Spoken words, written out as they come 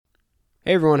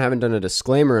Hey everyone, haven't done a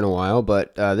disclaimer in a while,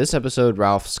 but this episode,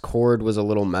 Ralph's cord was a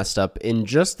little messed up in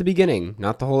just the beginning.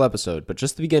 Not the whole episode, but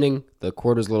just the beginning. The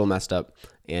cord was a little messed up,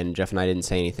 and Jeff and I didn't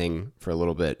say anything for a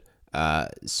little bit.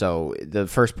 So the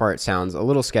first part sounds a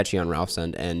little sketchy on Ralph's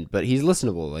end, but he's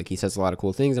listenable. Like, he says a lot of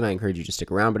cool things, and I encourage you to stick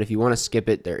around. But if you want to skip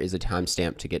it, there is a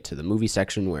timestamp to get to the movie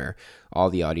section where all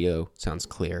the audio sounds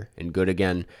clear and good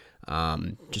again.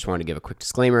 Just wanted to give a quick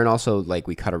disclaimer, and also, like,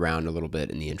 we cut around a little bit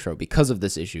in the intro because of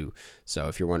this issue. So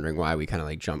if you're wondering why we kind of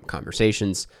like jump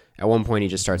conversations, at one point he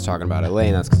just starts talking about LA,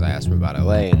 and that's because I asked him about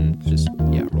LA, and just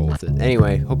roll with it.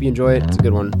 Anyway, hope you enjoy it. It's a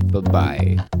good one.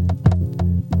 Bye.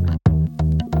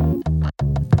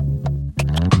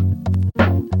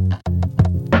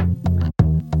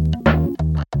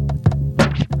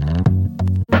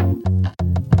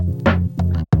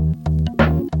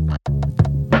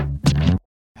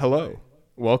 Hello.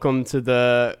 Welcome to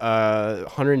the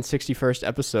 161st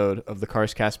episode of the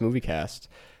Carscast Moviecast.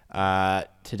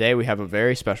 Today we have a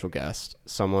very special guest,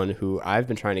 someone who I've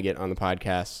been trying to get on the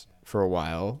podcast for a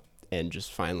while and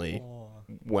just finally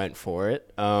went for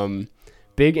it.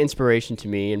 Big inspiration to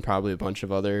me and probably a bunch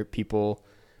of other people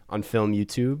on film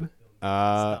YouTube,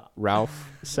 Ralph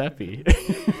Seppi.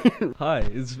 Hi,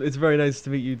 it's very nice to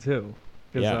meet you too.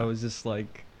 Because Yeah.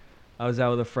 I was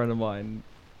out with a friend of mine,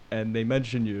 and they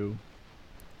mentioned you,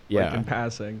 like, in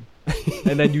passing,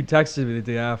 and then you texted me the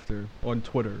day after on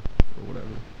Twitter or whatever.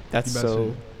 That's You messaged so.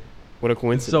 me. What a It's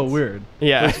coincidence. so weird.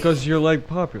 Yeah. It's because you're like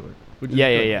popular. Which is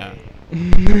Yeah.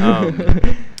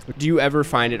 good. Do you ever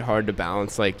find it hard to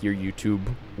balance like your YouTube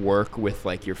work with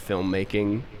like your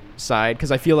filmmaking side?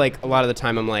 Because I feel like a lot of the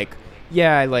time I'm like,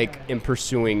 yeah, I like am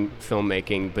pursuing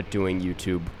filmmaking but doing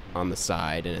YouTube on the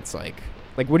side, and it's like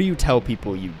what do you tell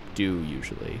people you do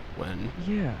usually when?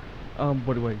 Yeah.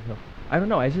 What do I know? I don't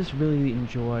know. I just really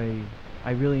enjoy.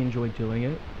 I really enjoy doing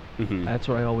it. Mm-hmm. That's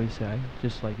what I always say.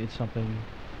 Just like it's something.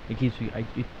 It keeps me.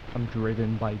 I'm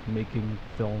driven by making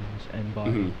films and by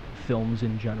Mhm. films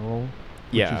in general.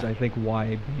 Yeah. Which is, I think, why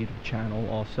I made a channel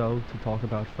also to talk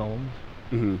about films.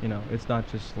 Mm-hmm. You know, it's not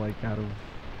just like out of.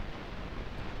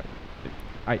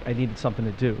 I needed something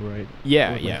to do, right?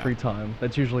 Yeah, With my yeah. free time.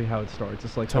 That's usually how it starts.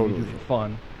 It's like something you do Totally.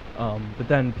 for fun. But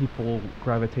then people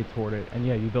gravitate toward it, and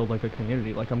yeah, you build like a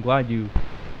community. Like, I'm glad you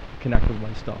connect with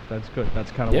my stuff. That's good.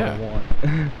 That's kind of Yeah. what I want.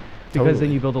 Because Totally.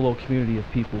 then you build a little community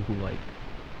of people who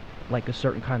like a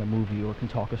certain kind of movie, or can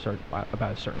talk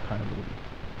about a certain kind of movie.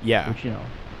 Yeah. Which, you know,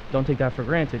 don't take that for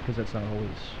granted, because it's not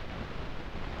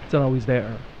always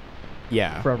there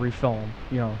Yeah. for every film.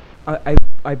 You know,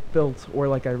 I built, or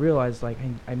like I realized, like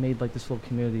I made like this little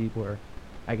community where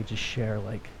I could just share,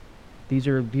 like, these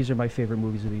are my favorite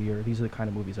movies of the year. These are the kind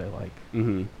of movies I like.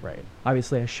 Mm-hmm. Right.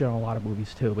 Obviously, I shit on a lot of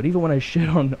movies too, but even when I shit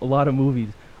on a lot of movies,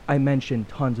 I mention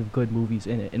tons of good movies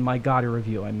in it. In my Gotti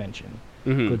review, I mention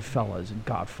Mm-hmm. Goodfellas and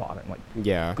Godfather, and like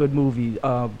Yeah. good movie,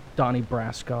 Donnie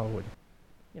Brasco, and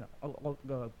you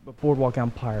know, Boardwalk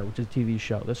Empire, which is a TV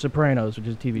show, The Sopranos, which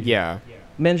is a TV show. Yeah.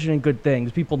 Mentioning good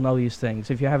things. People know these things.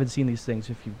 If you haven't seen these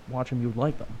things, if you watch them, you would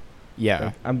like them.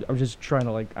 Yeah. Like, I'm just trying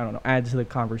to, like, I don't know, add to the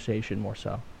conversation more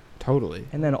so. Totally.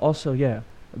 And then also, yeah,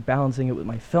 balancing it with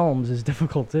my films is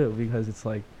difficult too, because it's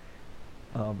like,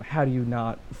 how do you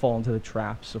not fall into the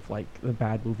traps of like the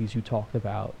bad movies you talked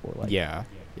about, or like, Yeah.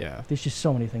 Yeah. there's just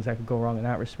so many things that could go wrong in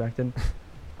that respect. And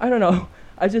I don't know,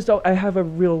 I just don't, I have a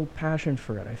real passion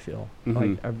for it. I feel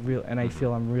like I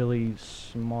feel I'm really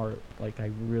smart. Like, I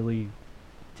really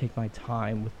take my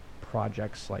time with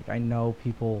projects. Like, I know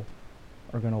people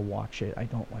are gonna watch it. I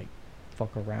don't like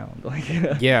fuck around.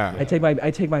 Like, Yeah. I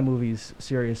take my movies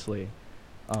seriously,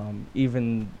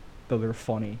 even though they're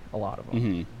funny. A lot of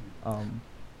them. Mm-hmm.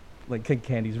 Like, Kid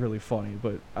Candy's really funny,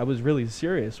 but I was really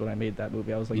serious when I made that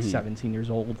movie. I was like Mhm. 17 years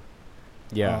old.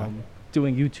 Yeah.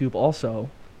 Doing YouTube also,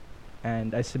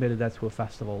 and I submitted that to a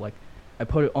festival. Like, I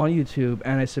put it on YouTube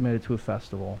and I submitted to a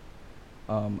festival.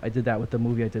 I did that with the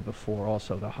movie I did before,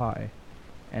 also The High,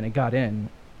 and it got in,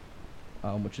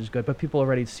 which is good. But people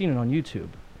already seen it on YouTube.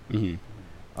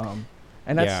 Mm-hmm.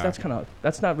 And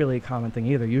that's not really a common thing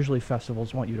either. Usually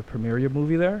festivals want you to premiere your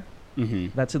movie there. Mm-hmm.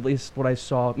 That's at least what I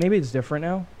saw. Maybe it's different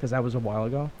now, because that was a while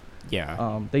ago.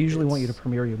 Yeah. They usually want you to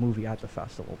premiere your movie at the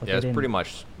festival. But Yeah, they it's didn't. pretty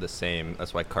much the same.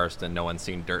 That's why Karsten, no one's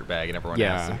seen Dirtbag, and everyone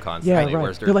Yeah. asks him Yeah, constantly, right.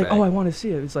 where's They're like, Dirtbag? oh, I want to see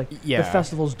it. It's like, Yeah. the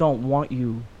festivals don't want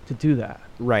you to do that.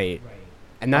 Right.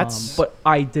 And that's But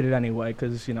I did it anyway,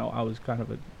 because, you know, I was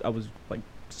like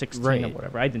 16 or Right.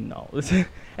 whatever. I didn't know.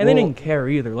 And they didn't care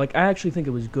either. Like, I actually think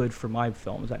it was good for my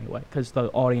films anyway, because the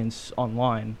audience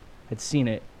online had seen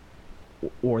it,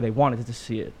 or they wanted to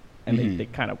see it, and Mhm. they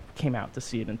kind of came out to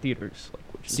see it in theaters,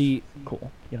 like, which is See,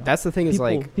 cool. You know, that's the thing is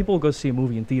like, people go see a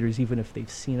movie in theaters even if they've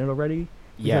seen it already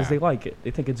because they like it.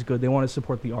 They think it's good. They want to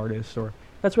support the artist, or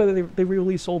that's why they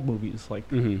re-release old movies like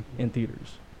in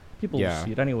theaters. People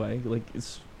see it anyway. Like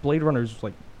Blade Runner's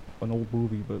like an old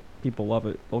movie, but people love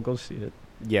it. They'll go see it.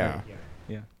 Yeah.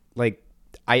 Like,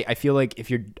 I feel like if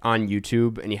you're on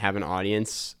YouTube and you have an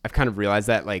audience, I've kind of realized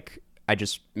that, like, I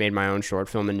just made my own short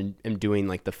film and am doing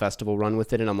like the festival run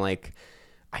with it, and I'm like,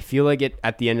 I feel like it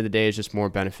at the end of the day is just more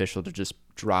beneficial to just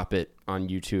drop it on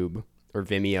YouTube or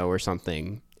Vimeo or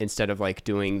something instead of like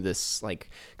doing this, like,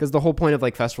 because the whole point of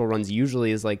like festival runs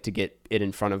usually is like to get it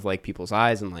in front of like people's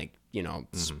eyes and like, you know,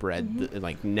 spread the,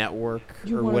 like, network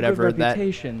or whatever a good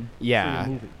reputation for your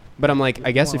movie. But I'm like,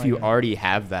 I guess if you already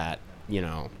have that, you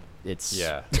know, it's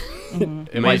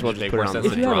it might as well just make put more it on sense the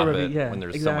to site. drop If you it have when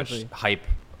there's exactly. so much hype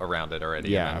around it already.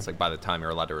 Yeah. And then it's like by the time you're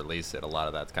allowed to release it, a lot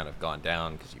of that's kind of gone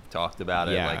down because you've talked about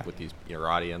it, like with your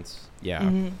audience.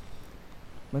 Yeah.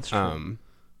 That's true.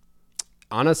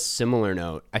 On a similar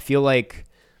note, I feel like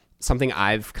something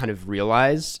I've kind of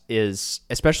realized is,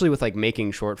 especially with like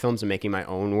making short films and making my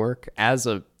own work as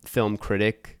a film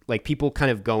critic, like people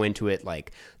kind of go into it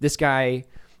like, this guy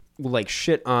will like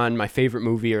shit on my favorite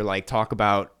movie or like talk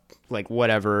about like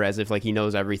whatever as if like he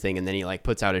knows everything, and then he like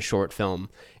puts out a short film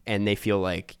and they feel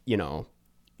like, you know,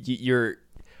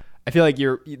 I feel like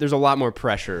there's a lot more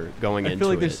pressure going into it. I feel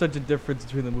like there's such a difference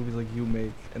between the movies like you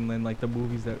make and then like the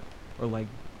movies that are like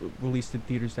released in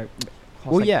theaters that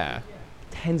cost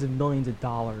tens of millions of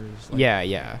dollars. Like,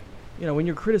 yeah. You know, when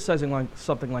you're criticizing like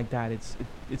something like that,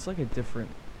 it's like a different.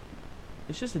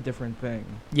 It's just a different thing.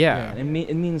 Yeah. It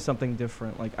means something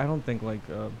different. Like I don't think like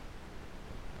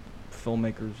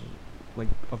filmmakers like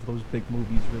of those big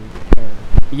movies really care.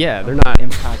 Yeah, they're not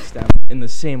impacts them in the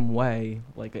same way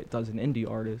like it does an indie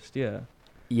artist. Yeah.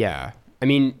 Yeah. I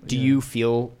mean, do you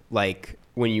feel like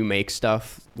when you make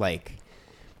stuff, like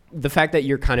the fact that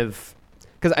you're kind of,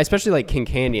 because especially like King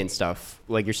Candy and stuff,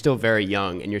 like you're still very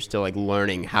young and you're still like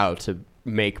learning how to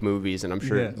make movies, and I'm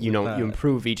sure you know you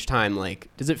improve each time. Like,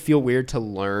 does it feel weird to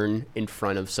learn in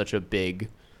front of such a big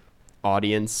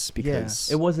audience?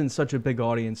 Because it wasn't such a big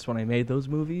audience when I made those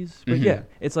movies, but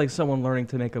it's like someone learning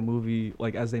to make a movie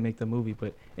like as they make the movie,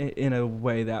 but in a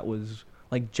way that was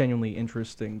like genuinely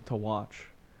interesting to watch.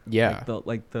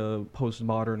 Like the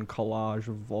postmodern collage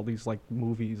of all these like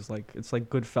movies, like it's like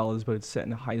Goodfellas, but it's set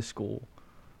in high school.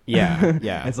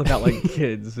 It's about like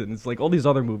kids, and it's like all these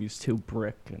other movies too,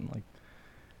 Brick, and like,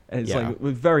 and it's like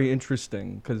very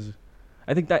interesting because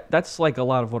I think that's like a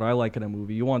lot of what I like in a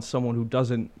movie. You want someone who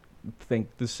doesn't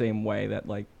think the same way that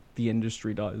like the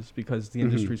industry does, because the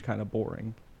industry's kind of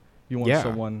boring. You want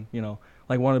someone, you know,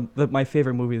 like my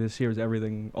favorite movie this year is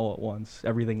Everything All at Once,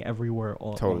 Everything Everywhere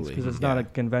All at Once, because it's not a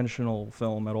conventional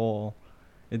film at all.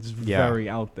 It's very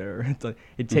out there.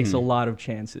 It takes a lot of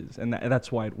chances, and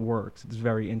that's why it works. It's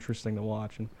very interesting to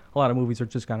watch, and a lot of movies are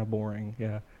just kind of boring.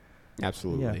 Yeah,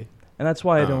 absolutely. Yeah. And that's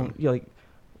why I don't like.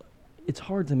 It's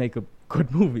hard to make a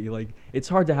good movie. Like it's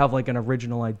hard to have like an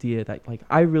original idea that like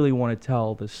I really want to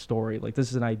tell this story. Like this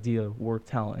is an idea worth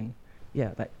telling.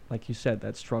 Yeah, that like you said,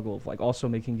 that struggle of like also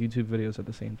making YouTube videos at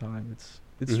the same time. It's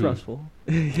stressful.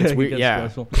 It's weird.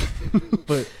 Stressful.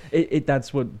 But it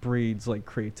that's what breeds like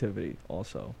creativity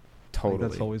also. Totally. Like,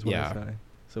 that's always what I say.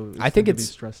 So I think it's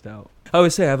stressed out. I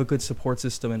always say I have a good support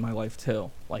system in my life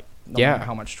too. Like no matter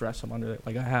how much stress I'm under,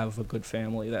 like I have a good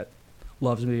family that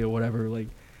loves me or whatever. Like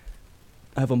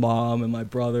I have a mom and my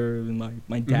brother and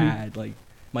my dad, like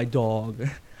my dog.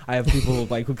 I have people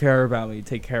like who care about me,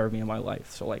 take care of me in my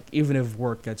life. So like even if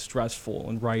work gets stressful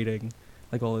and writing,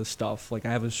 like all this stuff, like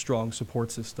I have a strong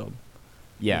support system.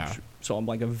 Yeah. So I'm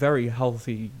like a very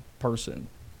healthy person,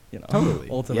 you know. Totally.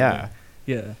 Ultimately.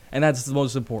 Yeah. And that's the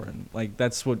most important. Like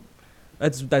that's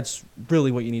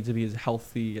really what you need to be, is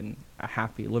healthy and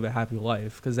live a happy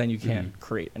life, because then you can't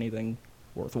create anything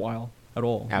worthwhile at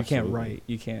all. Absolutely. You can't write,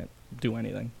 you can't do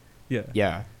anything.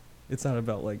 Yeah. It's not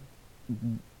about like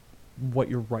what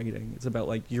you're writing. It's about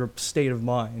like your state of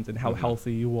mind and how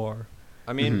healthy you are.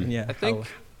 I mean, I think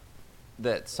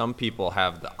that some people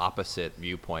have the opposite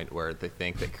viewpoint, where they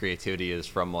think that creativity is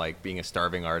from like being a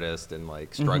starving artist and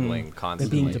like struggling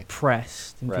constantly, and being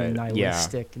depressed and being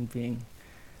nihilistic and being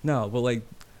but like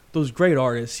those great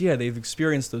artists, they've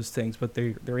experienced those things, but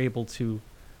they're able to,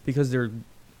 because they're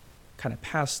kind of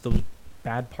past those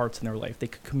bad parts in their life, they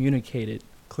could communicate it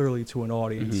clearly to an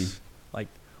audience. Like,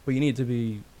 well, you need to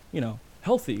be, you know,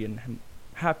 healthy and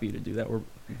happy to do that, or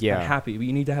not happy, but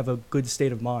you need to have a good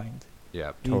state of mind.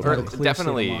 Yeah, totally.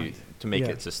 definitely to make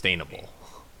it sustainable.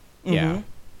 Yeah,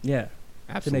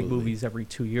 absolutely. To make movies every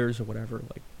 2 years or whatever,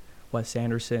 like Wes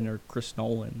Anderson or Chris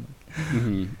Nolan.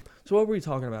 So what were we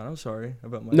talking about? I'm sorry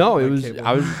about my. No, my it was cable.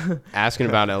 I was asking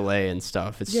about LA and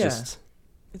stuff. It's Yeah. just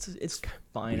It's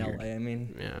fine, weird. LA. I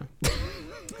mean, yeah.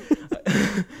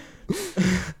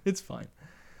 it's fine.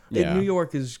 Yeah. And New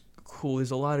York is cool.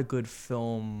 There's a lot of good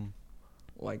film,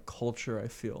 like culture. I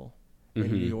feel in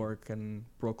New Mhm. York and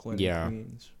Brooklyn, Yeah. and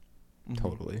Queens. Mhm.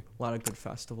 Totally. A lot of good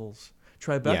festivals.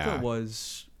 Tribeca Yeah.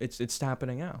 was it's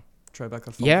happening now.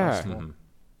 Tribeca Film Yeah. Festival, Mhm.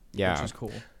 Yeah. which is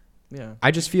cool. Yeah.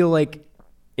 I just feel like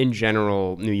in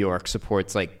general New York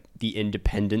supports like the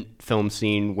independent film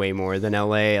scene way more than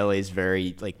LA. LA is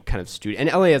very like kind of studio, and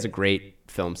LA has a great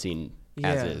film scene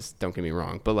as Yeah. is, don't get me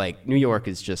wrong, but like New York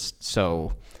is just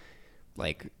so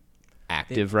like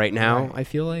active right now. right. I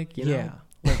feel like, you know? Yeah,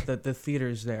 like the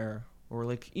theaters there, or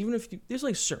like even if there's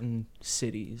like certain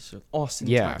cities, Austin,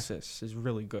 Yeah. Texas is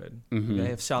really good. Mhm. They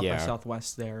have South by Yeah.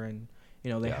 Southwest there, and they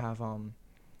Yeah. have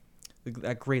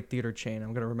that great theater chain.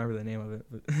 I'm gonna remember the name of it.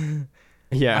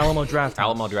 But Yeah. Alamo Draft House.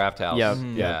 Alamo Draft House. Yep,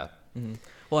 Mhm. Yeah. Mhm.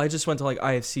 Well, I just went to like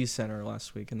IFC Center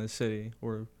last week in the city,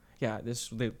 where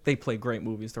they play great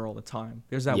movies there all the time.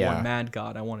 There's that Yeah. one Mad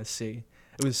God I want to see.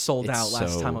 It was sold It's out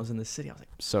last so- time I was in the city. I was like,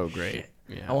 So great. shit.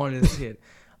 Yeah. I wanted to see it.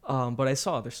 But I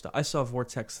saw other stuff. I saw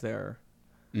Vortex there.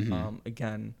 Mhm.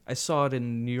 Again, I saw it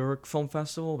in New York Film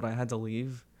Festival, but I had to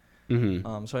leave.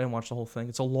 Mhm. So I didn't watch the whole thing.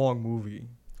 It's a long movie.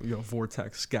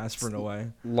 Vortex, Gasper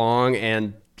Noé. Long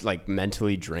and like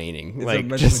mentally draining. It's like a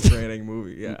mentally just draining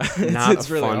movie. Yeah, not it's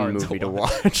a really fun hard movie to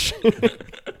watch.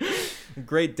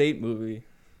 Great date movie.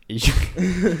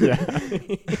 Yeah.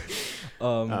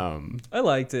 I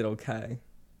liked it. Okay.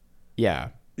 Yeah.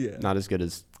 Yeah. Not as good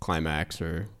as Climax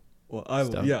or Well,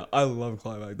 stuff. I love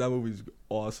Climax. That movie's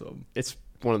awesome. it's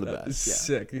one of the That best. is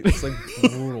sick. It's like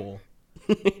brutal.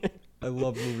 I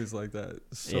love movies like that.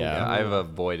 So Yeah. Yeah, I've brutal.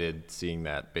 avoided seeing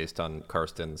that based on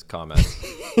Karsten's comments.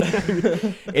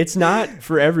 It's not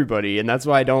for everybody, and that's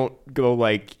why I don't go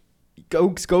like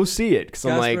go see it because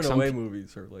I'm like Gasper some Noé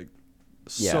movies are like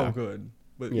Yeah. so good,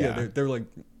 but yeah, Yeah. they're like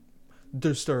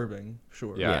disturbing.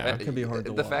 Sure, Yeah. it can be hard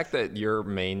to The watch. fact that your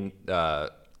main,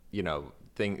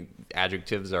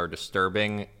 adjectives are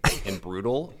disturbing and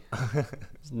brutal,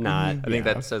 not. I think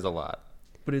that says a lot.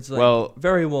 but it's like Well-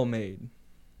 very well made.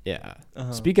 Yeah.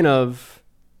 Uh-huh. Speaking of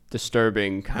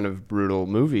disturbing, kind of brutal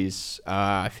movies,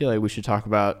 I feel like we should talk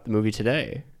about the movie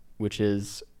today, which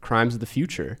is Crimes of the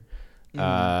Future,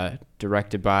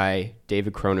 directed by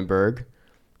David Cronenberg.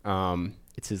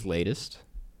 It's his latest.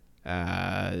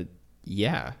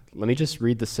 Yeah, let me just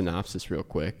read the synopsis real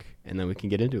quick, and then we can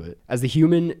get into it. As the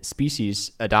human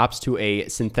species adopts to a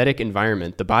synthetic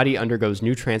environment, the body undergoes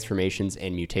new transformations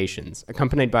and mutations.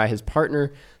 Accompanied by his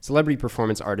partner, celebrity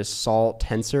performance artist Saul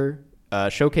Tenser,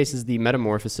 showcases the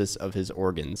metamorphosis of his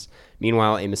organs.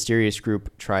 Meanwhile, a mysterious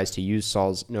group tries to use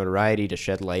Saul's notoriety to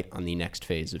shed light on the next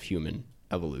phase of human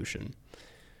evolution,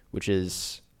 which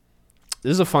is...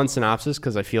 This is a fun synopsis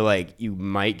because I feel like you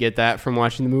might get that from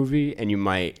watching the movie, and you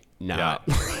might not.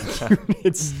 Yeah.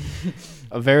 It's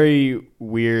a very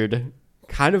weird,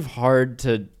 kind of hard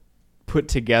to put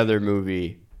together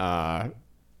movie, but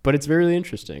it's really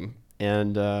interesting.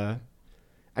 And I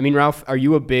mean, Ralph, are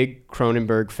you a big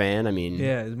Cronenberg fan? I mean,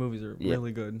 Yeah, his movies are Yeah.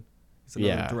 really good. He's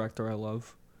another Yeah. director I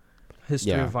love.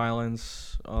 History Yeah. of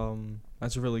Violence.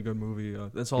 That's a really good movie.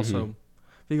 That's also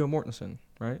Viggo Mortensen,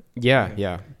 right?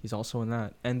 yeah. He's also in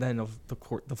that. And then of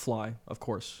The Fly, of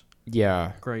course.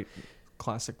 Yeah. Great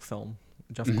classic film.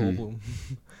 Jeff Mhm. Goldblum.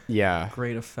 Yeah.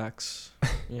 Great effects.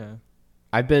 Yeah.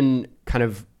 I've been kind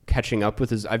of catching up with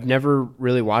his... I've never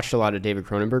really watched a lot of David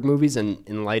Cronenberg movies, and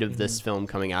in light of this film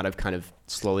coming out, I've kind of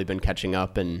slowly been catching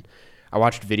up, and I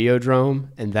watched Videodrome,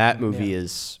 and that movie Yeah.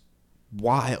 is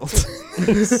wild.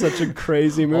 It's such a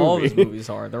crazy movie. All of his movies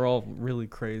are. They're all really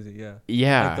crazy, yeah.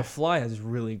 Yeah. Like The Fly has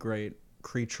really great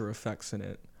creature effects in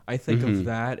it. I think of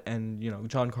that and,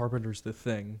 John Carpenter's The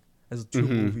Thing as two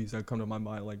movies that come to my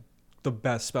mind, like the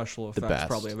best special effects best.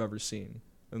 probably I've ever seen.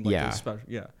 And like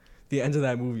Yeah. The end of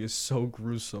that movie is so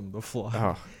gruesome, The Fly.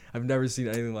 Oh. I've never seen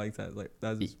anything like that. Like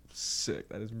that is sick.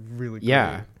 That is really great.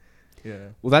 Yeah. Yeah.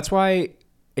 Well, that's why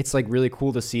it's like really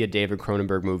cool to see a David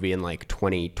Cronenberg movie in like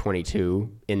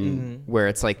 2022 in where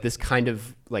it's like this kind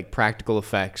of like practical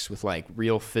effects with like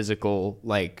real physical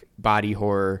like body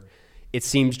horror. It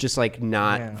seems just like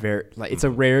not very like it's a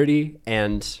rarity,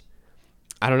 and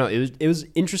I don't know. It was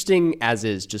interesting as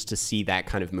is just to see that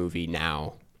kind of movie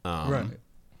now, Right.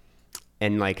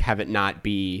 and like have it not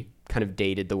be kind of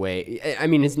dated the way. I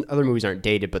mean, his other movies aren't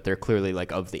dated, but they're clearly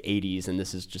like of the 80s, and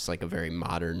this is just like a very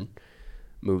modern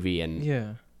movie. And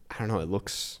Yeah. I don't know. It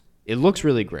looks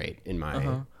really great in my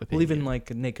opinion. Well, even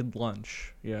like Naked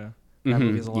Lunch. Yeah. That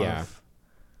movie has a lot yeah. of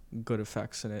good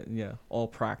effects in it. And yeah. All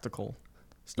practical.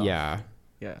 stuff. Yeah.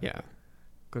 Yeah.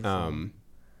 Good film.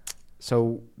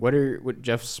 So what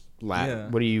Jeff's Yeah.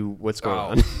 what's going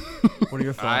on? What are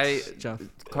your thoughts, Jeff?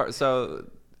 So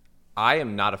I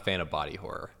am not a fan of body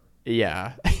horror.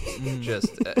 Yeah.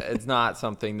 Just it's not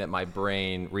something that my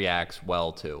brain reacts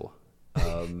well to.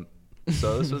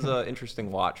 So this was an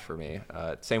interesting watch for me.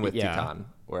 Same with Titan,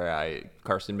 where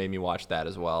Carson made me watch that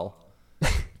as well.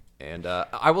 And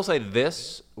I will say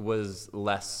this was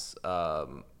less,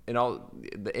 and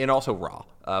also Raw.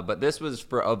 But this was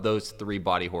of those 3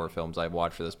 body horror films I've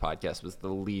watched for this podcast was the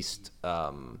least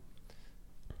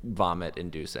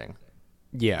vomit-inducing.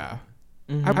 Yeah.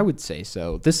 I would say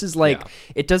so. This is like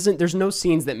it doesn't. There's no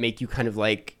scenes that make you kind of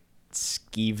like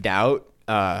skeeved out.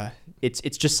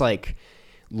 It's just like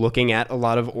looking at a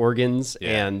lot of organs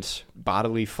and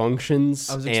bodily functions.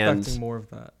 I was expecting more of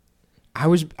that. I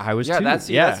was Yeah, too. that's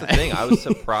the thing. I was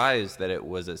surprised that it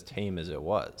was as tame as it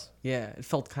was. Yeah, it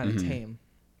felt kind of tame.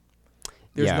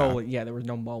 There were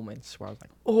no moments where I was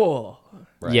like, oh.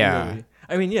 Right. Yeah. Really.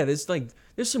 I mean,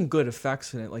 there's some good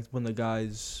effects in it, like when the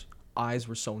guy's eyes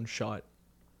were sewn shut.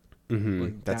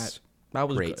 Like That's that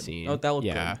was great good. scene. Oh, that looked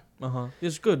Yeah. good.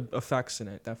 There's good effects in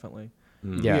it, definitely.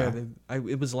 Yeah.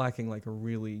 It was lacking like a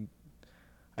really.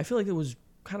 I feel like it was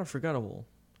kind of forgettable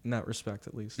in that respect,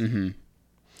 at least.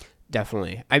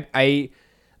 Definitely. I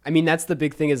mean, that's the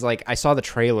big thing is like I saw the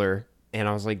trailer and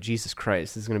I was like, Jesus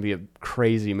Christ, this is going to be a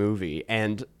crazy movie.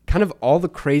 And kind of all the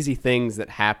crazy things that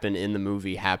happen in the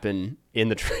movie happen in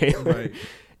the trailer. Right.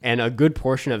 And a good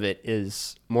portion of it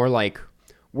is more like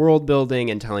world building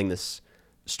and telling this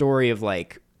story of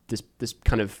like this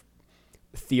kind of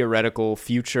theoretical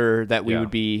future that we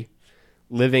would be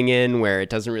living in where it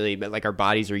doesn't really, like our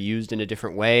bodies are used in a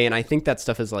different way. And I think that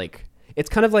stuff is like, it's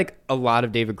kind of like a lot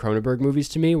of David Cronenberg movies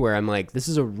to me where I'm like, this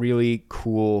is a really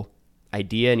cool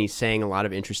idea and he's saying a lot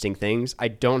of interesting things. I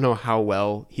don't know how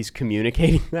well he's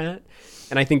communicating that.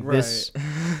 And I think this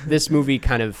movie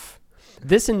kind of,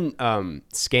 this and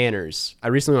Scanners, I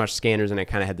recently watched Scanners and I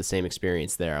kind of had the same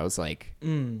experience there. I was like,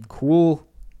 cool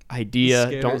idea.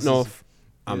 Scanners don't know if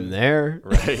I'm there.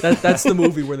 Right. That's the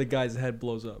movie where the guy's head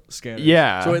blows up. Scanners.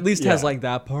 Yeah. So at least has like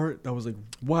that part. That was like,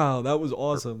 wow, that was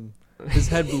awesome. His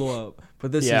head blew up.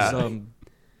 But this is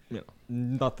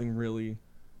nothing really.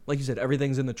 Like you said,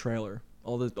 everything's in the trailer.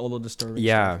 All the disturbing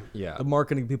stuff. Yeah. The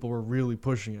marketing people were really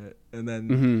pushing it, and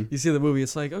then you see the movie.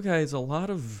 It's like, okay, it's a lot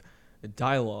of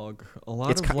dialogue, a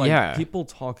lot of people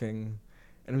talking,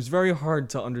 and it was very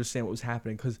hard to understand what was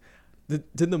happening because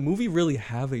did the movie really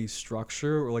have a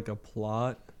structure or like a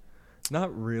plot?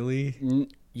 Not really.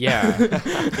 Yeah.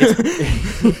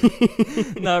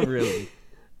 Not really.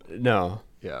 No.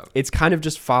 Yeah. It's kind of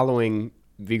just following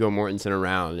Viggo Mortensen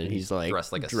around, and he's like,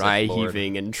 dressed like a dry Sith Lord.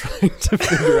 heaving and trying to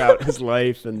figure out his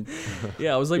life. And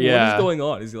I was like, what is going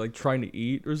on? Is he like trying to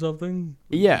eat or something?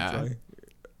 Yeah.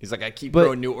 He's like, I keep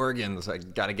growing new organs. I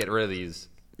got to get rid of these.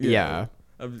 Yeah.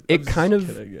 I was It just kind of-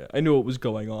 kidding, yeah. I knew what was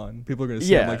going on. People are gonna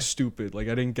say I'm like stupid. Like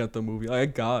I didn't get the movie. I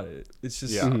got it. It's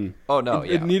just Oh no.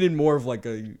 it needed more of like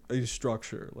a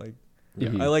structure. Like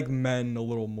I like Men a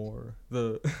little more.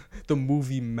 The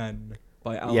movie Men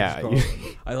by Alex Garland.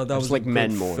 I thought that was like a good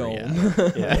Men more. film.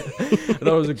 Yeah. I thought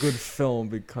it was a good film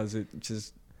because it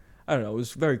just, I don't know, it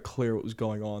was very clear what was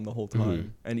going on the whole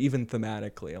time. And even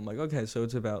thematically, I'm like, okay, so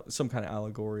it's about some kind of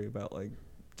allegory about like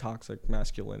toxic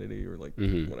masculinity or like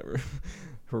whatever.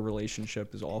 Her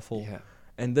relationship is awful. Yeah.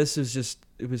 And this is just,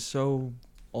 it was so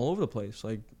all over the place.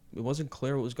 Like, it wasn't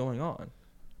clear what was going on.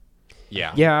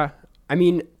 Yeah. Yeah. I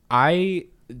mean,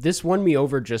 this won me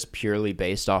over just purely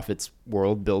based off its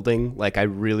world building. Like, I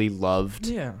really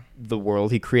loved the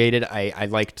world he created. I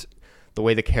liked the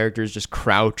way the characters just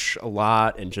crouch a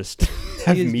lot and just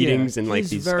have meetings in like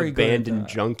these abandoned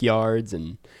junkyards.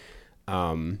 And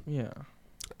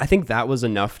I think that was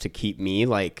enough to keep me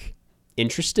like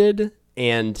interested.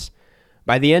 And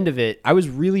by the end of it, I was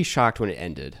really shocked when it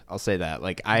ended. I'll say that.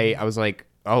 Like, I was like,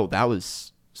 oh, that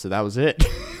was it.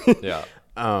 Yeah.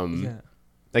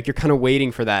 Like you're kind of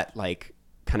waiting for that like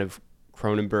kind of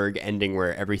Cronenberg ending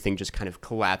where everything just kind of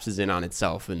collapses in on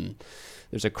itself and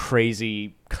there's a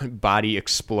crazy body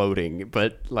exploding.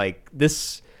 But like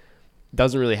this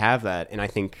doesn't really have that. And I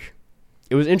think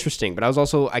it was interesting, but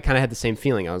I kind of had the same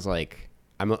feeling. I was like,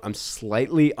 I'm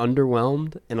slightly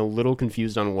underwhelmed and a little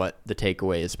confused on what the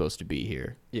takeaway is supposed to be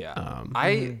here. Yeah.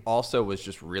 I also was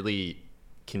just really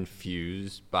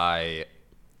confused by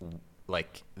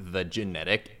like the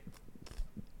genetic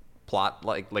plot,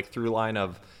 like through line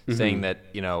of saying that,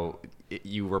 you know,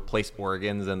 you replace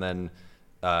organs and then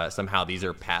somehow these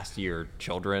are passed to your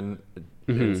children.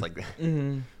 It's like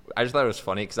I just thought it was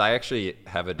funny because I actually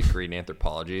have a degree in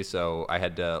anthropology, so I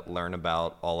had to learn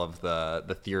about all of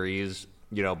the theories,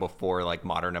 before like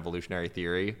modern evolutionary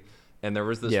theory. And there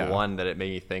was this one that it made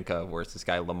me think of, where it's this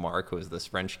guy Lamarck, who was this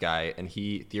French guy, and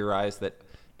he theorized that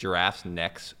giraffes'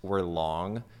 necks were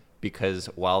long because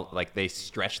while like they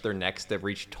stretch their necks to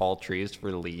reach tall trees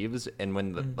for leaves, and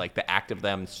when the act of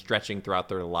them stretching throughout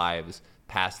their lives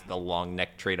passed the long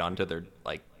neck trait onto their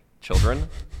like children.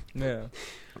 Yeah.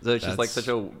 So it's just like such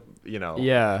a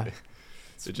Yeah.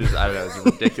 It's just, I don't know, it's a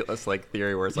ridiculous like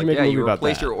theory where it's like, you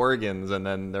replace your organs and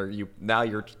then now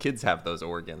your kids have those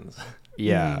organs.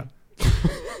 Yeah.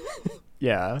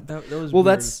 Yeah. That was well,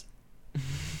 weird. that's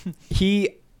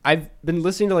I've been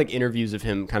listening to like interviews of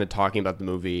him kind of talking about the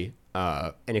movie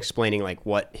and explaining like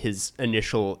what his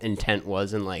initial intent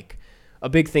was, and like a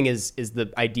big thing is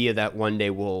the idea that one day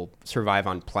we'll survive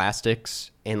on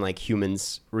plastics and like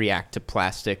humans react to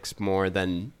plastics more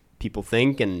than people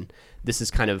think, and this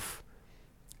is kind of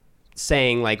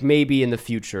saying like maybe in the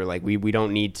future like we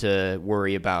don't need to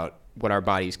worry about what our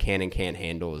bodies can and can't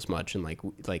handle as much, and like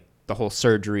the whole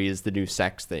surgery is the new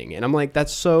sex thing. And I'm like,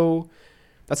 that's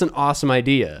an awesome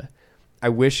idea. I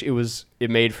wish it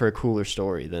made for a cooler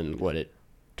story than what it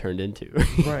turned into.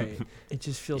 Right. It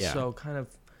just feels so kind of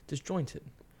disjointed.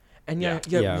 And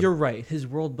you're right. His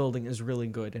world building is really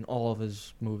good in all of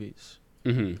his movies.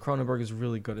 Mm-hmm. Cronenberg is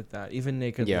really good at that. Even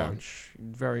Naked Lunch,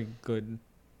 very good.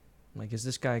 Like, is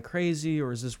this guy crazy,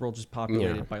 or is this world just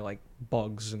populated by like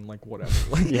bugs and like whatever?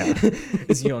 Like,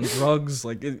 is he on drugs?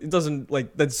 Like, it doesn't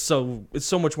like it's so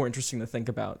much more interesting to think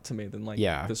about to me than like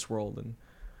this world.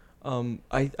 And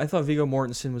I thought Viggo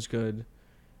Mortensen was good.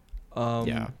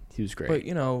 He was great.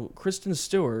 But Kristen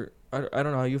Stewart, I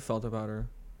don't know how you felt about her.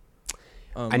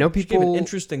 I know people she gave an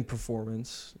interesting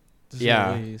performance, to say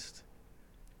the least.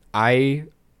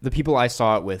 The people I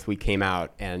saw it with, we came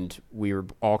out and we were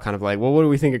all kind of like, well, what do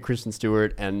we think of Kristen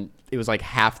Stewart? And it was like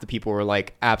half the people were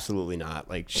like, absolutely not.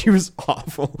 Like, she was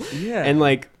awful. Yeah. And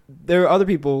like, there were other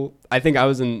people, I think I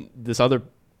was in this other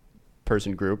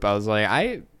person group. I was like,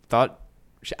 I thought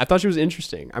she was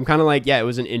interesting. I'm kind of like, yeah, it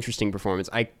was an interesting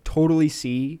performance. I totally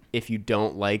see if you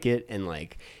don't like it and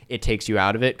like it takes you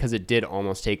out of it, because it did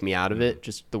almost take me out of it,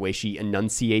 just the way she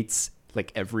enunciates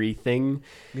like everything.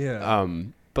 Yeah.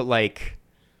 But like,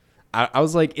 I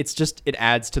was like, it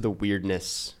adds to the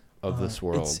weirdness of this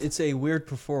world. It's a weird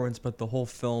performance, but the whole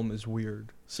film is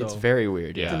weird. So it's very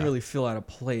weird. It didn't really feel out of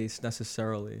place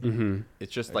necessarily. Mm-hmm.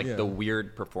 It's just like the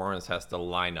weird performance has to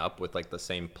line up with like the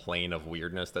same plane of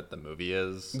weirdness that the movie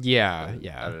is. Yeah.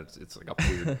 It's like a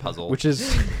weird puzzle. which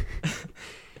is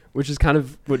kind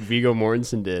of what Viggo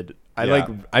Mortensen did.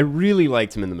 I really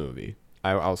liked him in the movie.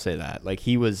 I'll say that. Like,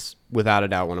 he was without a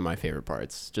doubt one of my favorite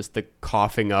parts. Just the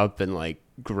coughing up and like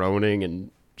groaning and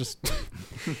just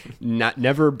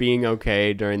never being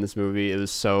okay during this movie. It was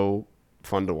so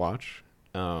fun to watch.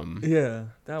 That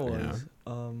was.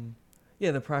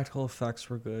 The practical effects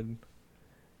were good.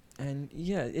 And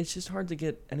it's just hard to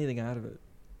get anything out of it.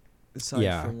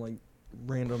 Aside from like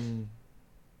random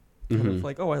kind of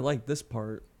like, oh, I like this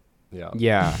part. Yeah.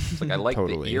 Yeah. It's like, I like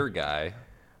totally. the ear guy.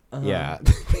 Yeah.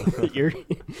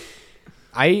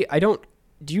 I don't.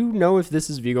 Do you know if this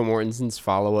is Viggo Mortensen's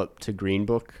follow-up to Green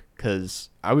Book? Because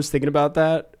I was thinking about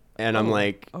that, and I'm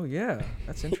like, oh yeah,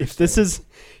 that's interesting. If this is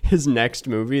his next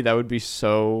movie, that would be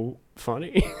so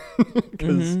funny.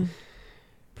 Because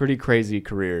pretty crazy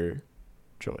career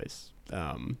choice.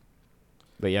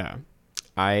 But yeah,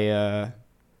 I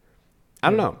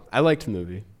don't know. I liked the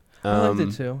movie. I liked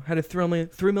it too. Had a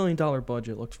 $3 million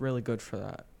budget. Looked really good for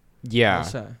that. Yeah. I'll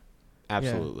say.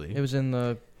 Absolutely. Yeah, it was in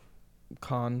the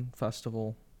Cannes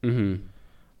Festival. Mm-hmm.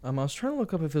 I was trying to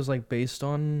look up if it was like based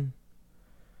on.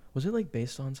 Was it like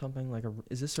based on something like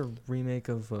is this a remake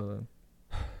of?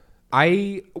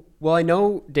 I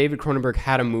know David Cronenberg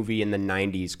had a movie in the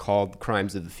 90s called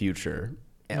Crimes of the Future.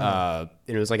 And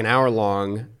it was like an hour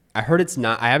long. I heard it's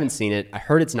not. I haven't seen it. I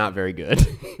heard it's not very good.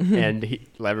 And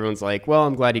everyone's like, "Well,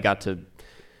 I'm glad he got to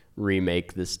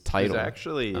remake this title." It's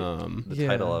actually the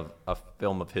title of a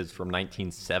film of his from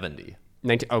 1970.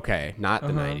 Okay, not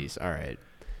the 90s. All right.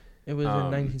 It was in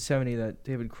 1970 that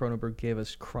David Cronenberg gave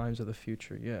us Crimes of the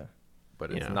Future. Yeah.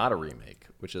 But it's not a remake,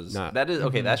 which is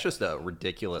that's just a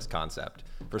ridiculous concept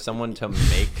for someone to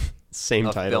make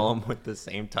a film with the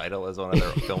same title as one of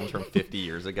their films from 50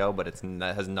 years ago, but it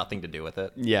has nothing to do with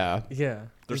it. Yeah. Yeah.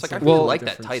 There's like, I really like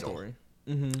that title.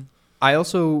 Mm-hmm. I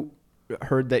also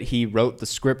heard that he wrote the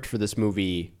script for this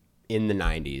movie in the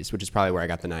 90s, which is probably where I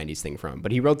got the 90s thing from.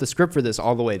 But he wrote the script for this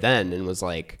all the way then and was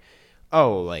like,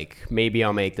 oh, like, maybe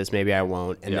I'll make this, maybe I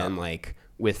won't. And then, like,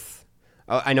 with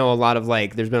I know a lot of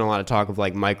like, there's been a lot of talk of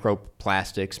like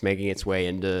microplastics making its way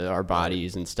into our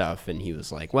bodies and stuff. And he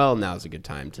was like, well, now's a good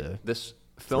time to. This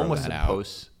film was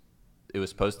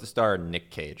supposed to star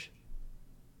Nick Cage.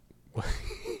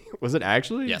 Was it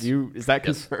actually? Yes. Is that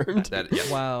confirmed?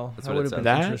 Yes. Wow, That's that what would it have says.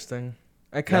 been interesting.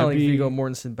 I kind of like Viggo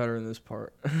Mortensen better in this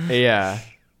part. Yeah.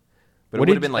 But it would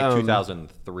have been like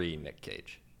 2003 Nick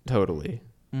Cage. Totally.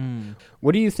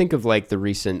 What do you think of like the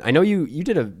recent? I know you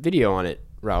did a video on it,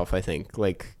 Ralph. I think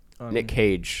like Nick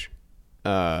Cage.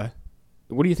 What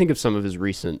do you think of some of his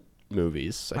recent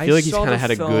movies? I feel like he's kind of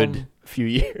had a good few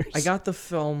years. I got the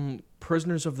film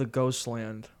Prisoners of the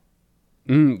Ghostland.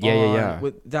 Yeah.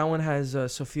 That one has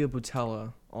Sofia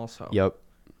Boutella also. Yep.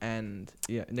 And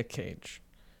Nick Cage.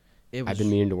 I've been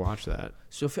meaning to watch that.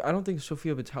 I don't think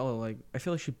Sofia Boutella, I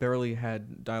feel like she barely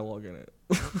had dialogue in it.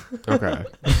 Okay.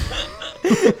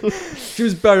 She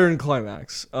was better in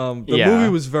Climax. The movie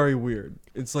was very weird.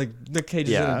 It's like Nick Cage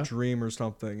is in a dream or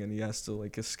something, and he has to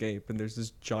escape. And there's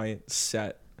this giant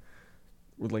set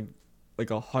with like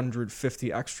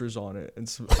 150 extras on it, and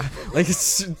some,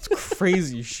 it's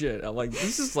crazy shit. I'm like,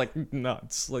 this is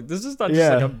nuts. This is not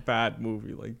just a bad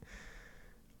movie.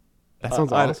 That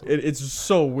sounds awesome. It's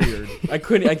so weird. I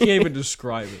can't even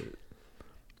describe it.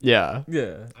 Yeah.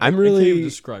 Yeah. I can't even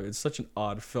describe it. It's such an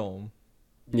odd film.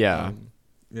 Yeah.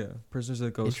 Prisoners of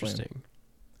the Ghostland. Interesting.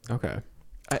 Okay.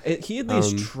 He at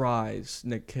least tries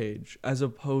Nick Cage, as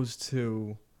opposed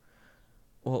to,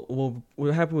 well,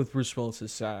 what happened with Bruce Willis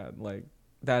is sad.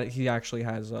 That he actually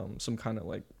has some kind of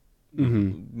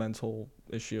mental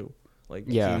issue. He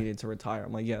needed to retire.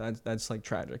 I'm like, that's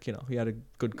tragic. He had a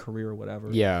good career or whatever.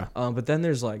 Yeah. But then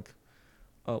there's like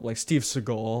Steve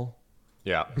Seagal.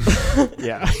 Yeah.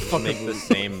 Yeah. Make the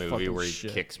same movie where he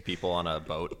kicks people on a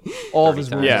boat. All of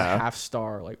his movies Yeah. are half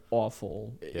star,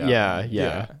 awful.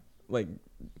 Yeah.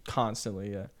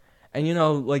 Constantly, yeah. And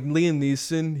Liam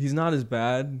Neeson, he's not as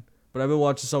bad, but I've been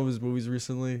watching some of his movies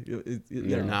recently.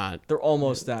 They're not. They're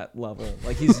almost that level.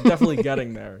 He's definitely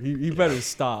getting there. He better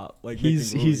stop.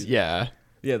 He's the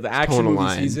action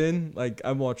movies he's in.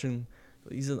 I'm watching.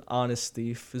 He's an Honest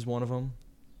Thief is one of them.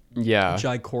 Yeah.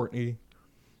 Jai Courtney.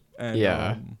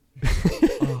 And,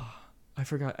 I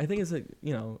forgot. I think it's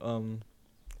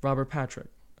Robert Patrick.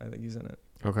 I think he's in it.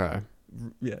 Okay.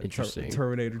 Yeah. Interesting.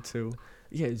 Terminator 2.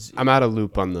 Yeah. I'm out of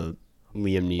loop on the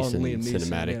Liam Neeson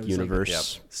cinematic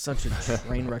universe. Such a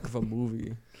train wreck of a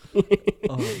movie.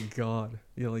 Oh my god.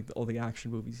 All the action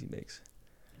movies he makes.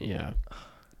 Yeah.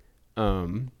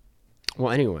 Well,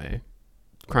 anyway,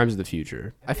 Crimes of the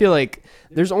Future. I feel like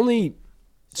there's only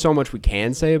so much we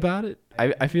can say about it.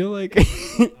 I feel like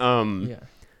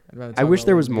I wish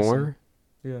there was more.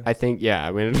 Yeah. I think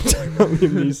I'm going to talk about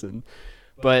Liam Neeson.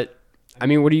 But I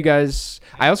mean, what do you guys?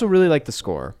 I also really like the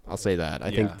score. I'll say that.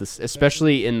 I think this,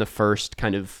 especially in the first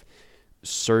kind of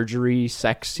surgery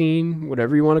sex scene,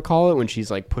 whatever you want to call it, when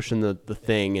she's pushing the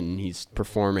thing and he's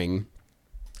performing.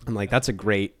 I'm like, that's a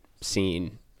great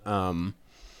scene. But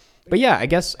yeah, I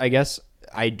guess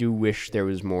I do wish there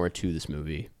was more to this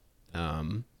movie.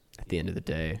 At the end of the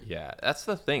day. Yeah, that's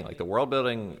the thing. The world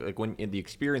building, when in the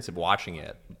experience of watching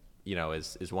it,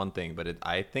 is one thing. But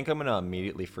I think I'm gonna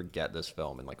immediately forget this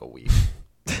film in a week.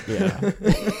 Yeah,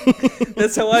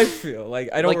 that's how I feel.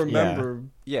 I don't remember.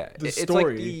 The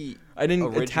story. I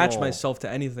didn't attach myself to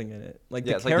anything in it.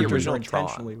 The characters are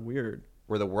intentionally weird.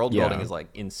 Where the world building is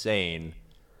insane,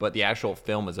 but the actual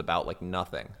film is about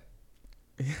nothing.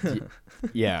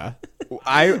 Yeah.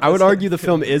 I would argue the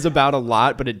film is about a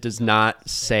lot, but it does not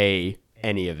say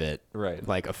any of it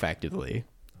effectively.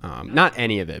 Not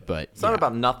any of it, but it's not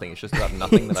about nothing. It's just about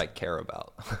nothing that I care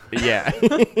about. Yeah.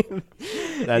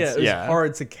 It's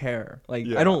hard to care.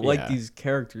 I don't like these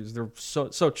characters. They're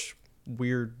such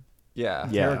weird. Yeah.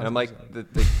 And I'm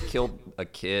they killed a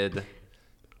kid,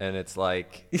 and it's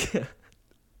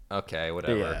okay,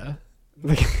 whatever. Yeah. I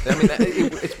mean,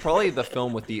 it's probably the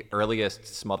film with the earliest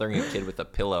smothering a kid with a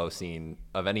pillow scene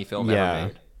of any film ever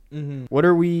made. Mm-hmm. What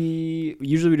are we?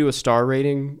 Usually we do a star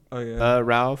rating, Oh,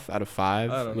 Ralph, out of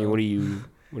 5. I don't know. What are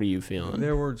you feeling?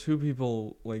 There were two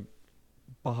people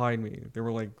behind me. They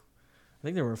were I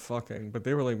think they were fucking, but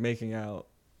they were making out.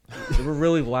 They were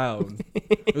really loud.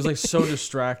 It was so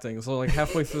distracting. So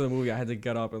halfway through the movie, I had to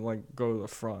get up and go to the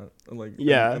front and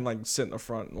and sit in the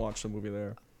front and watch the movie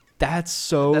there. That's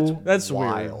That's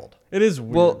weird. wild. It is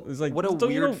weird. Well, It's what a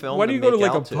weird film. Why do you go to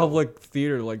a public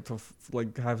theater to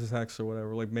have sex or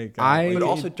whatever? Make out? But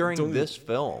also during this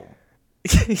film.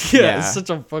 It's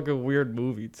such a fucking weird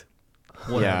movie.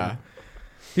 Yeah.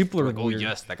 People are oh weird.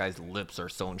 yes, that guy's lips are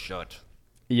sewn shut.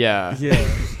 Yeah. Yeah.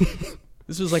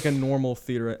 This was like a normal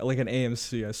theater, like an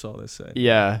AMC. I saw this at.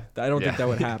 Yeah. I don't think Yeah. that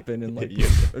would happen in like, Yeah.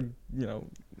 you know,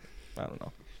 I don't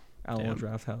know, Alamo Damn.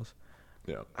 Draft House.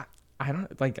 Yeah. I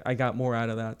don't like. I got more out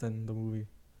of that than the movie.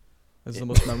 That's the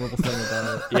most memorable thing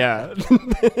about it. Yeah.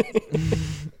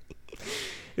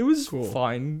 It was Cool.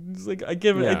 fine. It's like I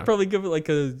give it. Yeah. I'd probably give it like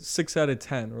a 6 out of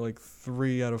 10 or like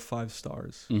 3 out of 5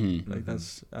 stars. Mm-hmm. Like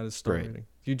that's out of star Great. rating.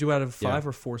 Do you do out of 5 Yeah.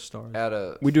 or 4 stars? Out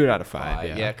of We do it out of 5.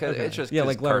 Yeah. Yeah, because Okay. it's just Yeah, 'cause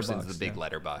like Carson's Letterboxd, the big yeah.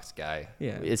 letterbox guy.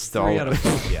 Yeah, It's the 3 all- out of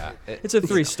 5. Yeah. It's a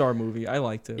 3-star movie. I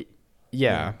liked it.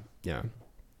 Yeah. Yeah.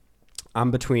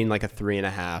 I'm between like a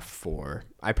 3.5, 4.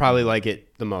 I probably like it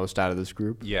the most out of this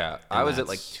group. Yeah. and I was at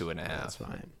like that's- 2.5. That's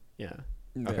fine. Yeah.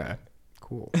 Yeah. Okay.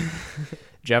 Cool.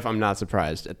 Jeff, I'm not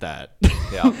surprised at that.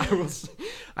 Yeah.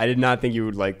 I did not think you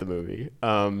would like the movie.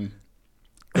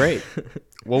 Great.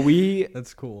 Well, we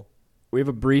That's cool. have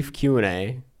a brief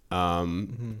Q&A.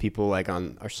 Mm-hmm. People like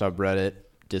on our subreddit,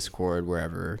 Discord,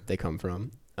 wherever they come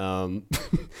from.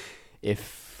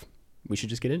 If we should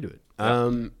just get into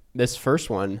it. This first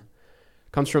one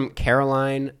comes from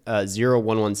Caroline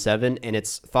 0117, and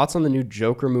it's thoughts on the new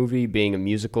Joker movie being a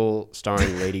musical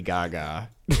starring Lady Gaga.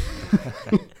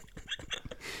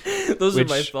 Those are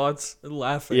my Which- thoughts.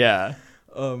 Laughing. Yeah.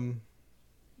 I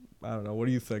don't know. What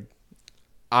do you think?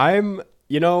 I'm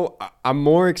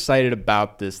more excited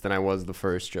about this than I was the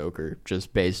first Joker,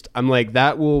 I'm like,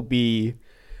 that will be,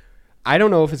 I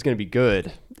don't know if it's going to be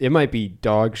good. It might be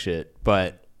dog shit,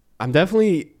 but I'm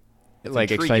definitely It's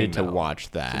like intriguing, excited to though. watch It's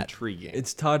that. intriguing.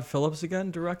 It's Todd Phillips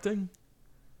again directing.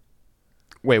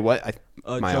 Wait, what?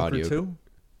 My Joker audio. 2.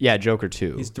 Yeah, Joker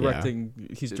 2. He's directing.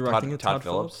 He's directing it. Todd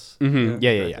Phillips. Mm-hmm.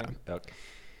 Yeah. Directing? Okay.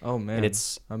 Oh man, And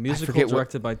it's a I musical forget what-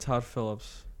 directed by Todd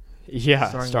Phillips, yeah,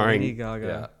 starring Lady starring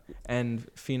Gaga, Yeah. and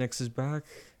Phoenix is back.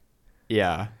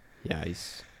 yeah.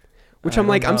 He's which I I'm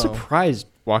like, don't I'm know. surprised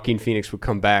Joaquin Phoenix would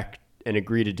come back and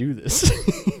agree to do this.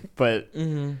 But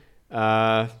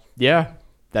yeah,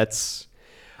 that's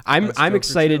I'm That's Joker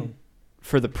excited 2.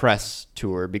 for the press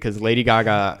tour because Lady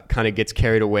Gaga kind of gets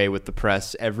carried away with the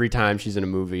press every time she's in a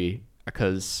movie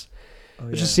because Oh,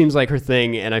 it just seems like her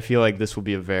thing, and I feel like this will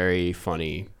be a very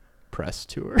funny press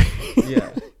tour.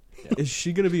 yeah. Is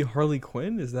she gonna be Harley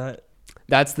Quinn? Is that?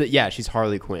 She's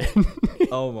Harley Quinn.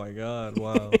 Oh my God!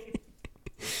 Wow,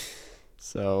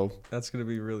 So that's gonna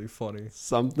be really funny.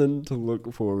 something to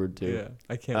look forward to. Yeah,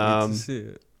 I can't wait Um, to see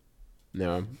it.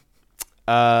 No.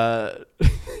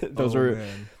 Those Oh, are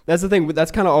man. that's the thing.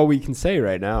 That's kind of all we can say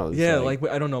right now. is Yeah, like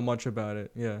I don't know much about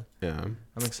it. Yeah, yeah, I'm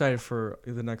excited for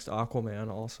the next Aquaman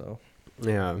also,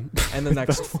 yeah. and the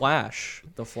next Flash,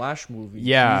 the Flash movie.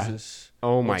 Yeah. Jesus.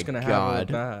 Oh my What's gonna happen with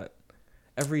god. that?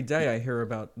 Every day I hear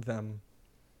about them.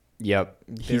 Yep.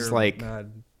 He's They're like,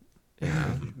 mad.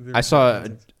 yeah. They're I saw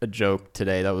mad. a joke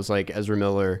today that was like Ezra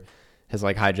Miller has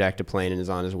like hijacked a plane and is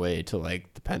on his way to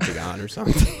like the Pentagon or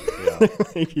something.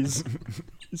 Like it's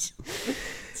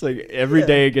like every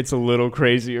day it gets a little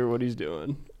crazier what he's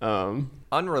doing.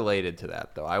 Unrelated to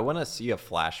that, though, I want to see a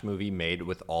Flash movie made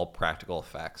with all practical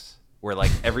effects, where like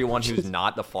everyone who's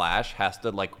not the Flash has to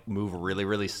like move really,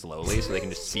 really slowly so they can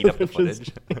just speed up the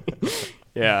footage.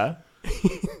 Yeah.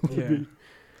 Yeah.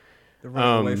 They're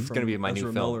running away It's from gonna be my new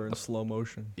Ezra film. Miller in slow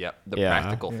motion. Yep, the Yeah.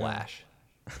 practical Yeah. Flash.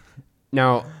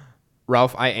 Now,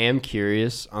 Ralph, I am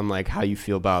curious on like how you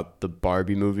feel about the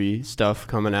Barbie movie stuff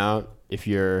coming out. If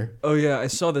you're, Oh yeah, I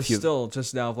saw this You- still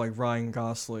just now of like Ryan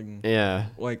Gosling yeah,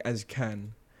 like as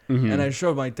Ken, Mhm. and I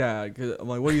showed my dad. 'Cause I'm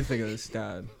like, "What do you think of this,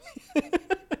 Dad?"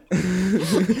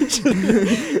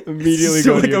 immediately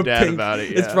So, go to like, your a dad pink- about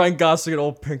it. It's Yeah. Ryan Gosling, an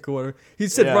old pink or whatever. He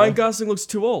said Yeah. Ryan Gosling looks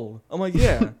too old. I'm like,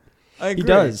 yeah, I agree. He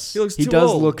does. He looks He too does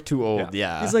old. look too old.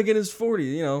 Yeah. He's like in his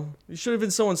 40s. You know, he should have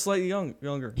been someone slightly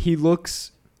younger. He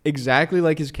looks exactly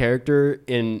like his character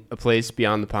in A Place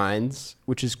Beyond the Pines,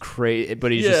 which is crazy.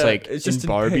 But he's just Yeah, like it's in just in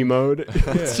Barbie pink. mode.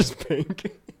 Yeah. It's just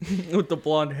pink. With the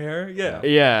blonde hair, yeah.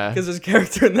 Yeah. Because his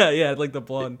character in that, yeah, like the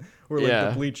blonde or like Yeah.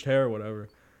 the bleached hair or whatever.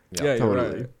 Yeah, Yeah, you're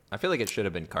totally. right. I feel like it should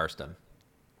have been Karsten.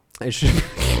 It should.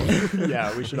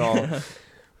 Yeah, we should all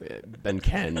been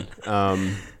Ken.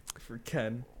 For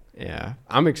Ken. Yeah,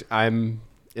 I'm.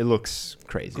 It looks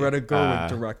crazy. Greta Gerwig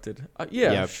directed.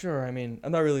 Yeah, yep. sure. I mean,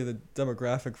 I'm not really the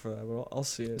demographic for that, but I'll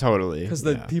see it. Totally. Because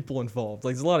the people involved,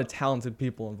 like, there's a lot of talented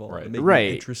people involved. Right. That make Right.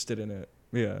 me interested in it.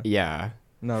 Yeah. Yeah.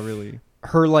 Not really.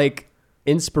 Her like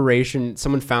inspiration.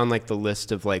 Someone found like the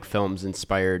list of like films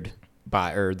inspired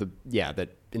by, or that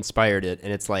inspired it,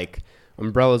 and it's like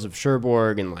Umbrellas of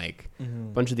Cherbourg and like a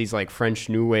bunch of these like French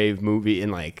New Wave movie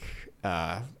and like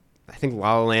I think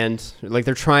La La Land. Like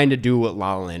they're trying to do what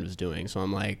La La Land was doing. So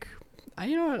I'm like,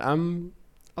 you know what?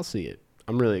 I'll see it.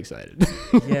 I'm really excited.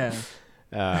 Yeah.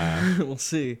 uh, We'll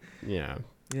see. yeah.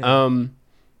 Yeah.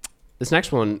 This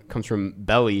next one comes from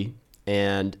Belly,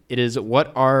 and it is,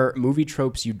 what are movie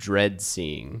tropes you dread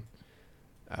seeing?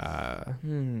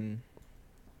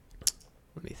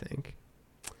 Let me think.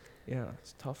 Yeah,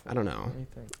 it's a tough. I don't know. What do you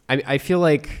think? I feel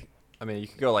like, I mean, you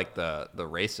could go like the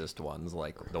racist ones,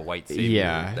 like the white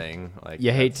savior thing. Like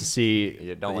you hate to see.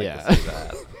 You don't like to see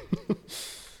that.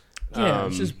 Yeah,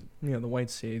 it's just the white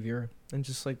savior, and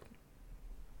just like,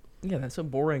 yeah, that's a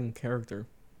boring character.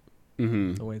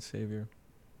 Mm-hmm. The white savior,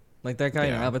 like that guy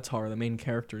in Yeah. Avatar, the main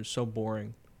character is so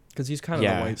boring because he's kind of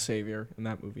the white savior in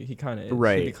that movie. He kind of is.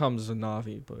 Right. He becomes a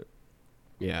Navi, but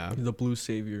Yeah. he's the blue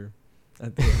savior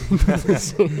at the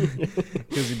end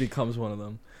because he becomes one of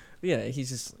them. But yeah, he's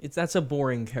just that's a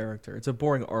boring character. It's a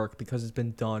boring arc because it's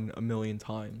been done a million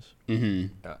times.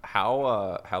 Mm-hmm.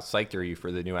 How psyched are you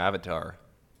for the new Avatar?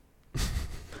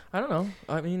 I don't know.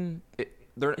 I mean,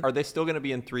 Are they still going to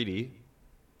be in 3D?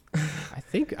 I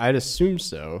think I'd assume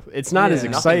so. It's not Yeah. as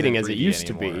Nothing's exciting in as it 3D used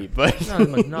to anymore. be, but there's not as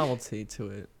much novelty to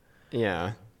it.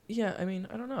 yeah. Yeah, I mean,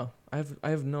 I don't know. I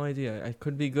have no idea. It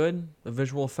could be good. The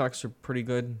visual effects are pretty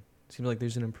good. Seems like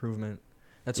there's an improvement.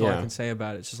 That's all I Yeah. can say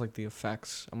about it. It's just like the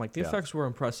effects. I'm like, the Yeah. effects were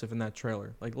impressive in that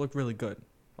trailer. Like, looked really good.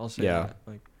 I'll say Yeah. that.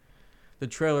 Like, the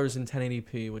trailer's in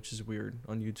 1080p, which is weird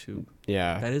on YouTube.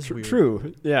 Yeah. That is weird.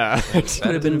 True. Yeah. Could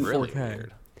have been in really 4K.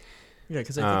 weird. Yeah,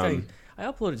 because I think I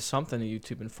uploaded something to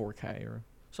YouTube in 4K or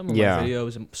some of my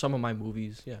videos and some of my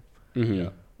movies. Yeah. Mm-hmm. Yeah.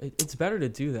 It's better to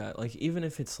do that. Like, even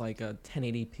if it's like a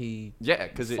 1080p Yeah,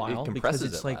 because it file, compresses because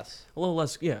it's it like less. a little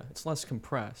less. Yeah, it's less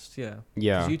compressed. Yeah.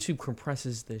 Yeah. Because YouTube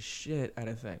compresses the shit out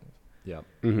of things. Yeah.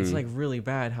 Mm-hmm. It's like really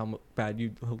bad how bad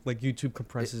YouTube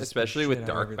compresses. the Especially shit with out of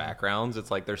dark everything. backgrounds, it's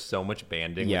like there's so much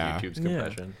banding Yeah. with YouTube's Yeah.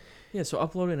 compression. Yeah, so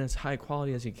upload it in as high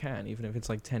quality as you can, even if it's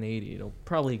like 1080. It'll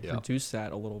probably Yeah. reduce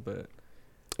that a little bit.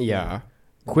 Yeah.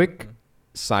 Quick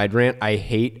side rant. I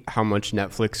hate how much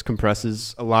Netflix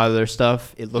compresses a lot of their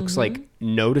stuff. It looks like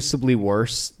noticeably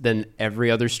worse than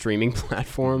every other streaming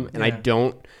platform. And I Yeah.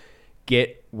 don't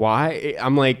get why.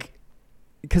 I'm like,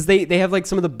 because they have like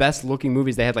some of the best looking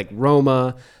movies. They had like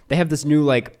Roma. They have this new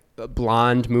like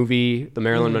blonde movie, the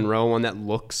Marilyn Monroe one, that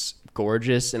looks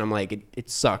gorgeous. And I'm like, it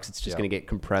sucks. It's just Yeah. going to get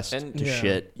compressed And- to Yeah.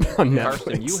 shit on Netflix.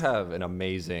 Carson, you have an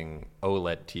amazing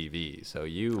OLED TV, so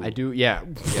you I do. Yeah.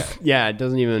 Yeah. Yeah. It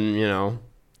doesn't even, so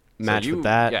match you- with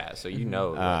that. Yeah, so you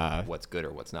know Uh, what's good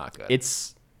or what's not good.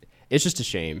 It's just a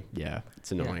shame. Yeah,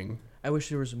 it's annoying. I wish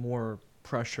there was more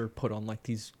pressure put on like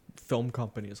these film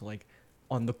companies, like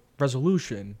on the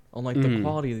resolution, on like the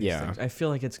quality of these Yeah. things. I feel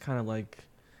like it's kind of like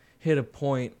hit a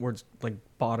point where it's like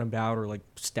bottomed out or like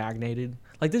stagnated.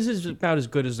 Like this is about as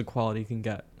good as the quality can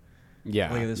get.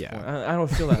 Yeah, Like at this yeah. point, I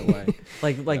don't feel that way.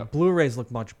 Like Yeah. Blu-rays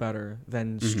look much better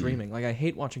than Mm-hmm. streaming. Like I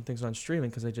hate watching things on streaming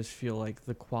because I just feel like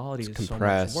the quality It's is so much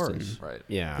compressed worse. and- right.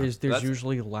 Yeah, There's That's-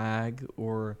 usually lag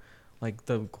or like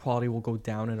the quality will go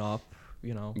down and up.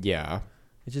 You know, yeah,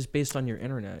 it's just based on your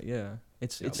internet. Yeah,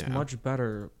 it's Yeah. much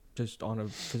better just on a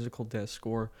physical disc,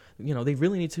 or they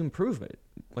really need to improve it.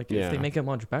 Like if Yeah. they make it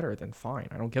much better, then fine.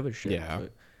 I don't give a shit. Yeah.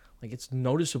 But, like it's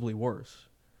noticeably worse.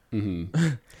 hmm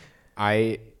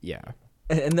yeah,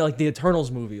 And like the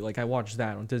Eternals movie, like I watched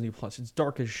that on Disney Plus. It's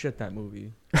dark as shit, that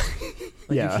movie.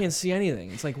 Like Yeah. you can't see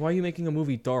anything. It's like, why are you making a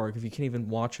movie dark if you can't even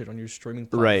watch it on your streaming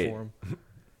Right. platform?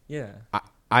 Yeah.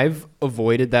 I've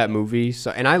avoided that movie.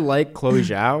 So, and I like Chloe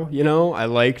Zhao. I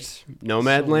liked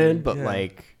Nomadland, weird, but yeah.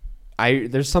 like,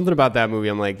 there's something about that movie.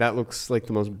 I'm like, that looks like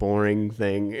the most boring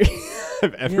thing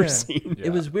I've ever Yeah. seen. Yeah.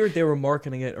 It was weird they were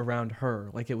marketing it around her.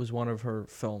 Like it was one of her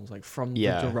films, like from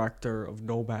Yeah. the director of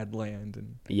Nomadland,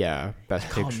 and Yeah, Best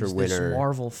comes Picture this winner.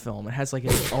 Marvel film. It has like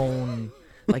its own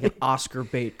like an Oscar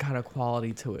bait kind of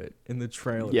quality to it in the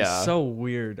trailer. Yeah. It's so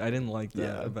weird. I didn't like that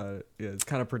Yeah. about it. Yeah, it's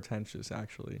kind of pretentious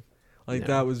actually. Like Yeah.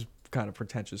 that was kind of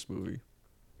pretentious movie.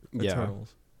 Yeah,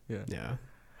 Eternals. Yeah.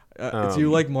 yeah. Do you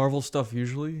like Marvel stuff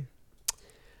usually?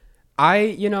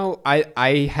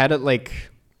 I had it like,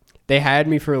 they had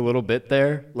me for a little bit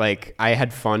there. Like, I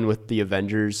had fun with the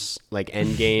Avengers, like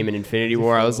Endgame and Infinity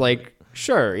War. I was like,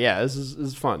 sure, yeah, this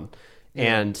is fun.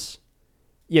 Yeah. And,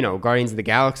 Guardians of the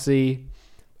Galaxy.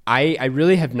 I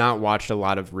really have not watched a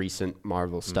lot of recent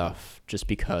Marvel stuff just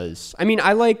because,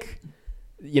 I like,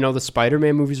 the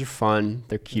Spider-Man movies are fun.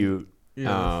 They're cute.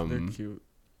 Yeah, they're cute.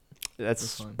 They're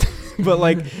That's fun. but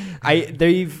like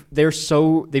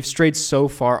they've strayed so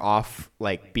far off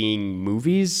like being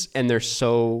movies, and It's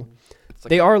like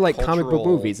they are like comic book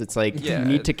cultural- movies. It's like Yeah, you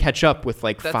need to catch up with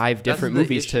like that's- five that's different the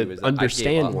movies issue, to is that I gave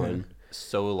understand up. one.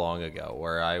 so long ago,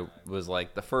 where I was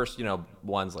like the first,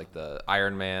 ones like the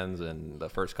Iron Mans and the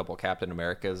first couple Captain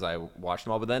Americas. I watched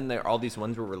them all, but then all these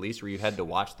ones were released where you had to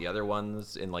watch the other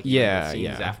ones in like the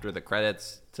scenes after the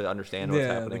credits to understand what's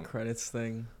happening. Yeah, the credits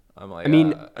thing. I'm like,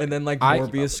 and then like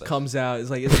Morbius comes out. It's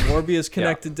like, is Morbius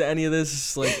connected to any of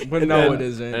this? Like, but no, it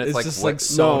isn't. It's like, just like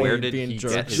Sony where did being he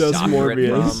jerks. get his Just doctorate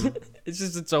Morbius. from? It's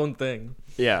just its own thing.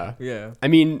 Yeah. Yeah. I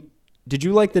mean, did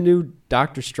you like the new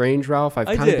Doctor Strange, Ralph?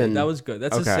 I did. That was good.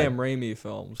 That's a Sam Raimi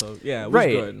film, so yeah, it was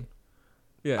good.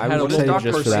 Yeah, I would say just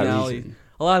for that personality. reason.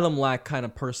 A lot of them lack kind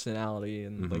of personality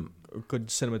and like good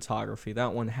cinematography.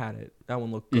 That one had it. That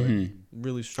one looked good.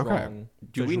 Really strong.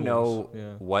 Do we know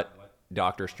what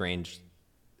Doctor Strange,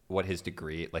 what his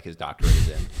degree, like his doctorate is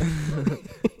in?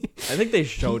 I think they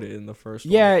showed it in the first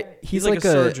one. Yeah, he's like a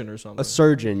surgeon or something. A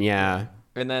surgeon, yeah.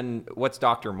 And then what's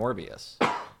Dr. Morbius?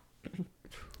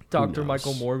 Dr.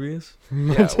 Michael Morbius?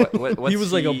 Yeah, what's he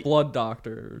was like a blood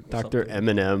doctor. Dr.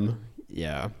 Eminem,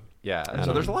 yeah. Yeah,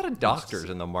 so there's a lot of doctors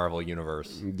in the Marvel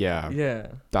universe. Yeah. Yeah.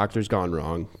 Doctor's gone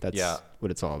wrong. That's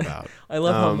what it's all about. I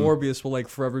love how Morbius will like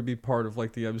forever be part of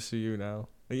like the MCU now.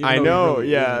 Like, I know,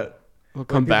 yeah. We'll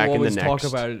come back in the next. People always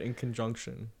talk about it in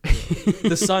conjunction.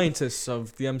 The scientists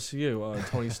of the MCU,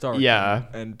 Tony Stark,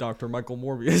 and Dr. Michael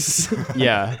Morbius.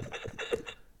 Yeah.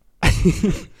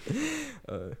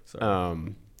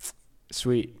 Sorry.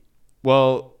 Sweet.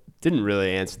 Well, didn't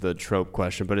really answer the trope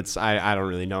question, but it's I don't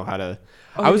really know how to.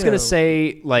 Oh, I was gonna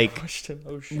say like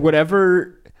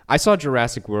whatever. I saw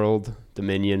Jurassic World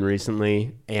Dominion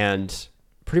recently, and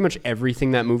pretty much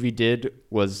everything that movie did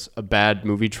was a bad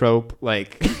movie trope.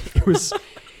 Like it was,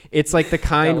 it's like the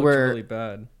kind where really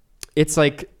bad. It's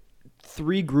like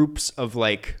 3 groups of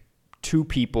like 2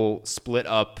 people split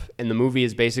up, and the movie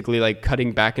is basically like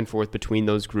cutting back and forth between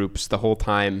those groups the whole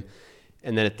time,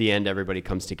 and then at the end everybody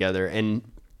comes together. And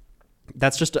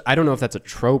that's just, I don't know if that's a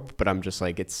trope, but I'm just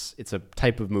like, it's a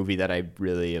type of movie that I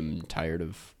really am tired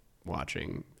of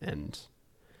watching, and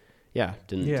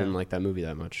didn't like that movie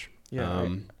that much. Yeah,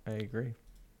 I agree.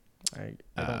 I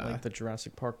don't like the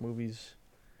Jurassic Park movies.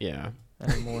 Yeah.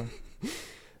 Anymore.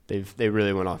 They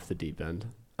really went off the deep end.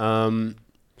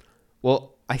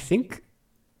 Well, I think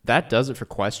that does it for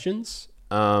questions.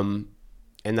 And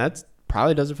that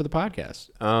probably does it for the podcast.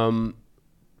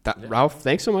 Ralph,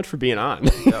 thanks so much for being on.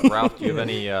 Ralph, do you have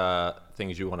any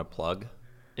things you want to plug?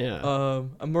 Yeah.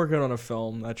 I'm working on a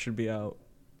film that should be out.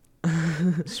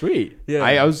 Sweet. Yeah.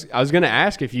 I was gonna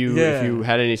ask if you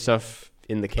had any stuff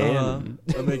in the can.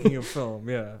 I'm making a film.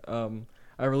 Yeah.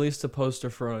 I released a poster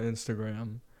for it on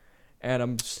Instagram, and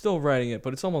I'm still writing it,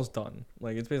 but it's almost done.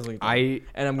 Like it's basically done.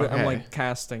 I'm like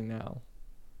casting now.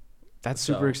 That's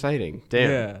super exciting.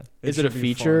 Damn. Yeah. Is it a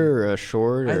feature or a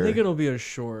short? I think it'll be a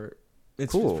short.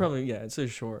 It's cool. It's probably it's a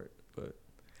short, but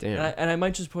damn. And I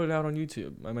might just put it out on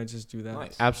YouTube. I might just do that.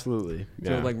 Nice. Absolutely.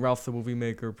 So like Ralph the Movie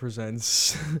Maker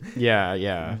presents.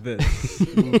 Yeah.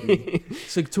 This movie.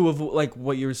 So to avoid like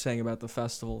what you were saying about the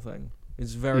festival thing,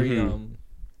 it's very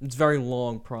it's a very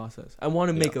long process. I want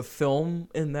to make a film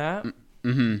in that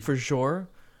for sure.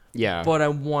 Yeah. But I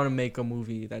want to make a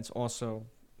movie that's also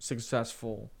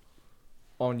successful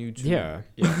on YouTube. Yeah.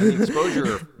 And the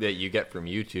exposure that you get from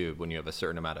YouTube when you have a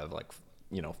certain amount of like,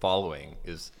 following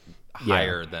is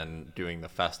higher than doing the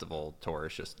festival tour.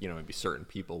 It's just, maybe certain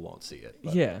people won't see it.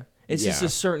 But. Yeah. It's just a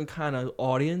certain kind of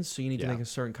audience, so you need to make a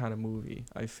certain kind of movie,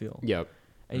 I feel. Yep.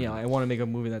 And I want to make a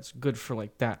movie that's good for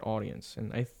like that audience,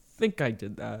 and I think I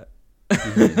did that.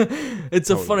 It's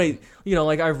a funny,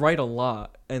 like I write a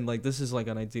lot, and like this is like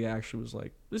an idea I actually was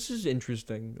like, this is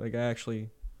interesting. Like I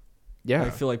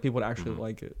feel like people would actually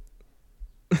like it.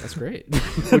 That's great.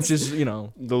 Which is,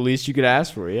 the least you could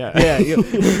ask for, yeah. Yeah.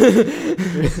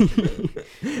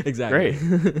 Exactly.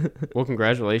 Great. Well,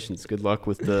 congratulations. Good luck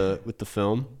with the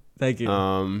film. Thank you.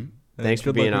 Thanks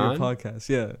for being on your podcast.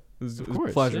 Yeah. It was a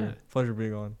pleasure. Yeah. Pleasure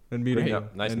being on and meeting you.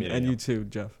 Nice meeting you. And you too,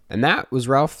 Jeff. And that was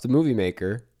Ralph the Movie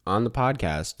Maker on the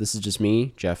podcast. This is just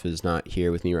me. Jeff is not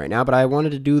here with me right now, but I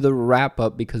wanted to do the wrap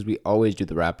up because we always do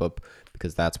the wrap up,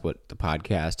 because that's what the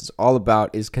podcast is all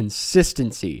about, is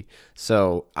consistency.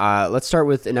 So let's start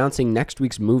with announcing next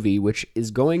week's movie, which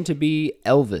is going to be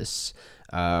Elvis.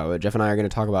 Jeff and I are going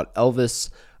to talk about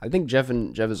Elvis. I think Jeff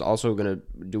is also going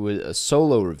to do a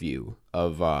solo review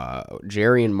of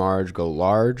Jerry and Marge Go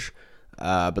Large.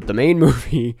 But the main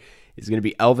movie is going to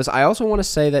be Elvis. I also want to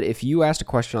say that if you asked a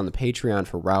question on the Patreon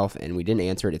for Ralph and we didn't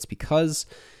answer it, it's because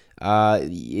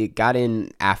it got in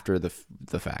after the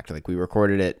fact. Like we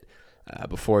recorded it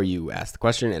before you asked the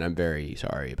question, and I'm very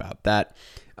sorry about that.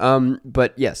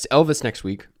 But yes, Elvis next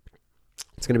week.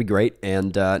 It's going to be great.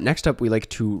 And next up, we like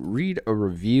to read a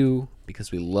review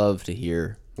because we love to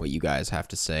hear what you guys have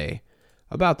to say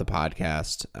about the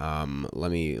podcast.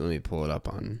 Let me pull it up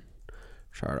on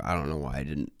chart. I don't know why I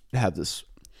didn't have this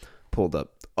pulled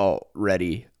up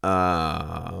already.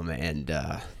 Yeah,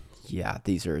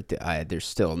 these are there's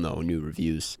still no new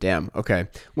reviews. Damn. Okay.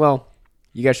 Well,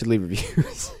 you guys should leave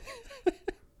reviews.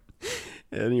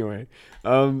 Anyway,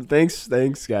 thanks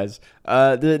guys.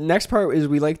 The next part is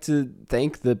we like to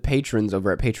thank the patrons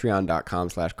over at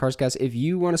patreon.com/carscast. If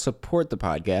you want to support the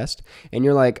podcast and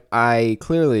you're like, I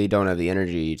clearly don't have the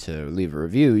energy to leave a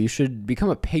review, you should become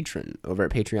a patron over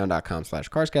at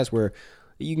patreon.com/carscast, where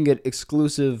you can get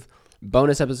exclusive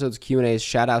bonus episodes, Q&As,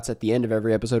 shout-outs at the end of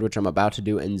every episode, which I'm about to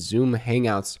do, and Zoom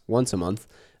Hangouts once a month.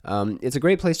 It's a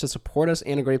great place to support us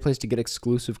and a great place to get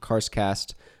exclusive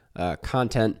Carscast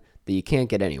content that you can't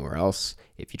get anywhere else.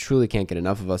 If you truly can't get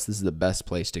enough of us, this is the best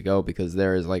place to go, because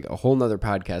there is like a whole nother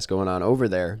podcast going on over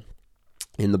there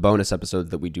in the bonus episodes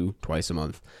that we do twice a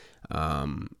month.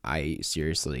 I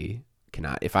seriously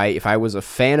cannot. If I was a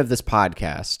fan of this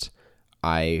podcast,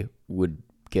 I would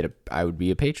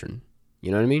be a patron. You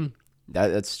know what I mean?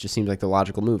 That just seems like the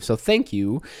logical move. So thank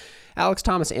you, Alex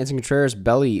Thomas, Anson Contreras,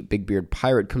 Belly, Big Beard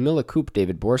Pirate, Camilla Coop,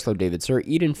 David Borslow, David Sir,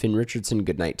 Eden Finn Richardson,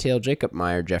 Goodnight Tail, Jacob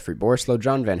Meyer, Jeffrey Borslow,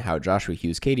 John Van Howe, Joshua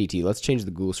Hughes, KDT, Let's Change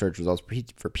the Google search results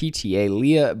for PTA,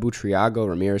 Leah Butriago,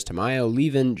 Ramirez Tamayo,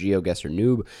 Levin, GeoGuessr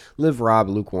Noob, Liv Rob,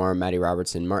 Lukewarm, Maddie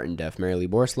Robertson, Martin Def, Marilee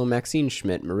Borslow, Maxine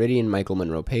Schmidt, Meridian, Michael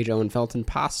Monroe Page, Owen Felton,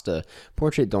 Pasta,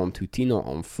 Portrait Dom Tutino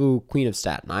Onfu, Queen of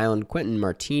Staten Island, Quentin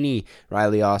Martini,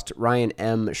 Riley Ost, Ryan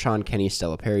M, Sean Kenny,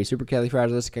 Stella Perry,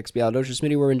 Supercalifragilisticexpialidocious,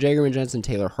 Smitty Warren, Jagerman Jensen,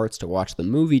 Taylor Hartz to watch the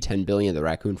movie 10 Billion, The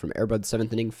Raccoon from Airbud,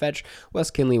 7th Inning, Fetch,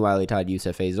 Wes Kinley, Wiley Todd,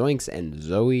 Yusef A. Zoinks, and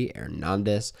Zoe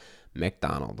Hernandez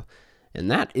McDonald. And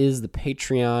that is the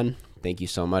Patreon. Thank you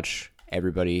so much,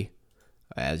 everybody.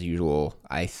 As usual,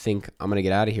 I think I'm going to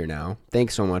get out of here now.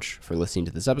 Thanks so much for listening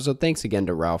to this episode. Thanks again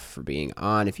to Ralph for being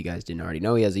on. If you guys didn't already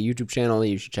know, he has a YouTube channel that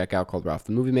you should check out called Ralph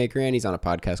the Movie Maker, and he's on a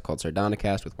podcast called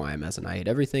Sardonicast with YMS and I Hate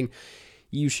Everything.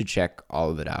 You should check all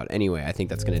of it out. Anyway, I think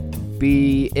that's going to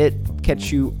be it.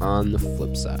 Catch you on the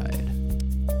flip side.